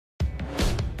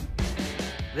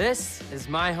This is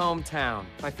my hometown.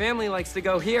 My family likes to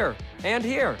go here, and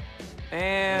here,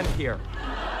 and here.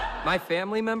 My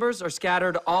family members are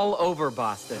scattered all over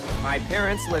Boston. My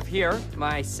parents live here,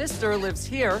 my sister lives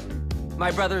here,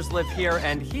 my brothers live here,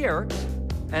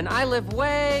 and I live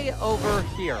way over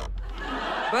here.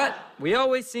 But we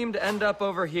always seem to end up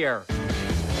over here.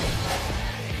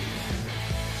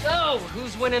 So,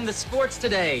 who's winning the sports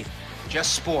today?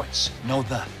 Just sports, no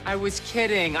the. I was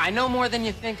kidding. I know more than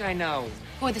you think I know.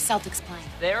 Who are the Celtics playing?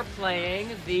 They're playing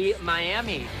the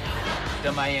Miami.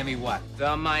 The Miami what?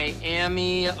 The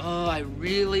Miami, I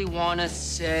really want to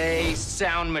say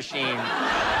Sound Machine.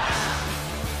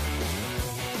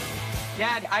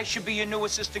 Dad, I should be your new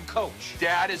assistant coach.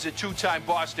 Dad is a two-time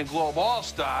Boston Globe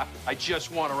All-Star. I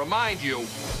just want to remind you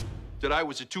that I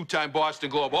was a two-time Boston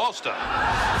Globe All-Star.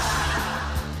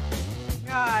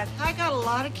 God, I got a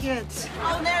lot of kids.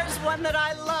 Oh, there's one that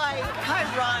I like. Hi,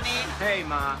 Ronnie. Hey,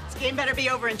 Ma. This game better be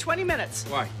over in 20 minutes.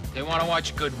 Why? They want to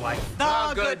watch Good Wife.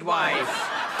 The Good Wife.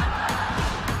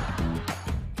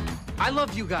 I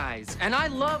love you guys, and I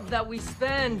love that we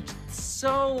spend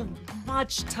so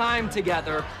much time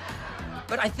together,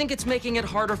 but I think it's making it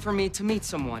harder for me to meet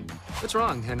someone. What's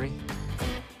wrong, Henry?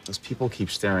 Those people keep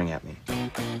staring at me.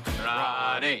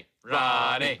 Ronny,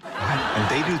 Ronny. And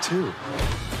they do too.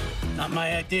 Not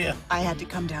my idea. I had to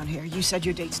come down here. You said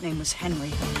your date's name was Henry.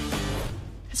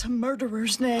 It's a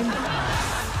murderer's name.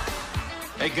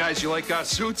 Hey, guys, you like our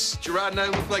suits? Gerard and I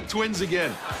look like twins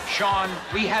again. Sean,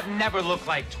 we have never looked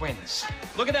like twins.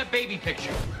 Look at that baby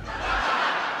picture.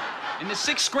 In the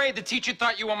 6th grade, the teacher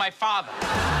thought you were my father.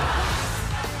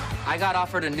 I got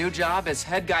offered a new job as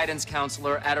head guidance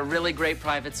counselor at a really great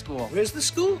private school. Where's the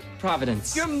school?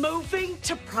 Providence. You're moving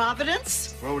to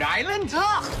Providence? Rhode Island?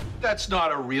 Ugh. That's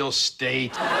not a real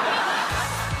state.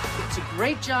 It's a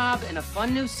great job in a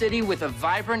fun new city with a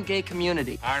vibrant gay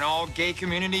community. Aren't all gay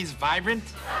communities vibrant?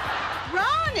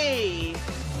 Ronnie,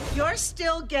 you're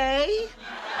still gay?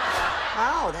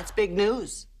 Wow, that's big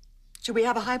news. Should we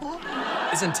have a highball?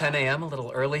 Isn't 10 a.m. a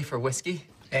little early for whiskey?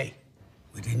 Hey,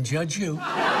 we didn't judge you.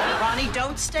 Ronnie,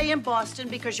 don't stay in Boston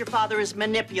because your father is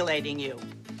manipulating you.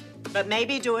 But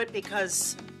maybe do it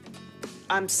because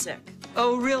I'm sick.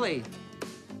 Oh, really?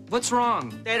 What's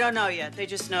wrong? They don't know yet. They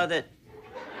just know that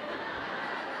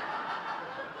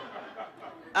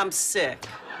I'm sick.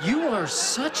 You are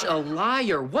such a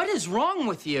liar. What is wrong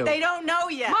with you? They don't know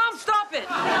yet. Mom, stop it!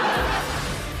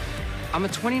 I'm a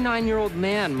 29-year-old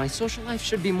man. My social life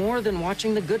should be more than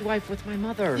watching The Good Wife with my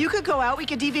mother. You could go out. We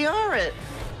could DVR it.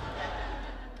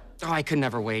 Oh, I could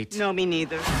never wait. No, me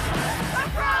neither.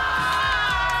 Surprise!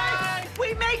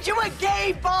 We made you a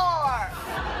gay bar!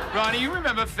 Ronnie, you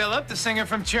remember Philip, the singer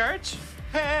from church?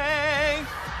 Hey!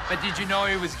 But did you know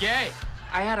he was gay?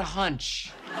 I had a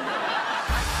hunch.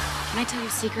 Can I tell you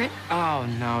a secret? Oh,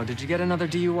 no. Did you get another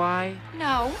DUI?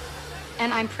 No.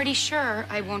 And I'm pretty sure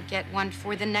I won't get one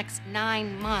for the next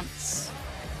 9 months.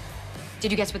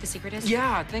 Did you guess what the secret is?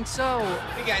 Yeah, I think so.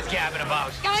 What are you guys gabbing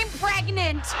about? I'm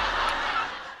pregnant!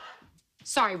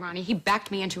 Sorry, Ronnie. He backed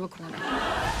me into a corner.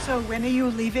 So when are you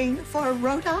leaving for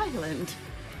Rhode Island?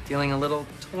 Feeling a little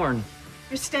torn.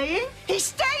 You're staying? He's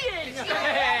staying!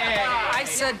 Hey! I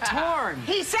said torn.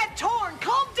 He said torn.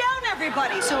 Calm down,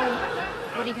 everybody. So,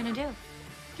 what are you gonna do?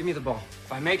 Give me the ball.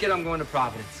 If I make it, I'm going to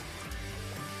Providence.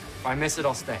 If I miss it,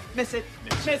 I'll stay. Miss it.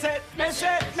 Miss it. Miss it. Miss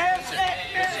it.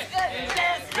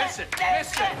 Miss it.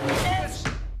 Miss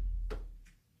it.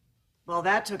 Well,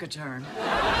 that took a turn.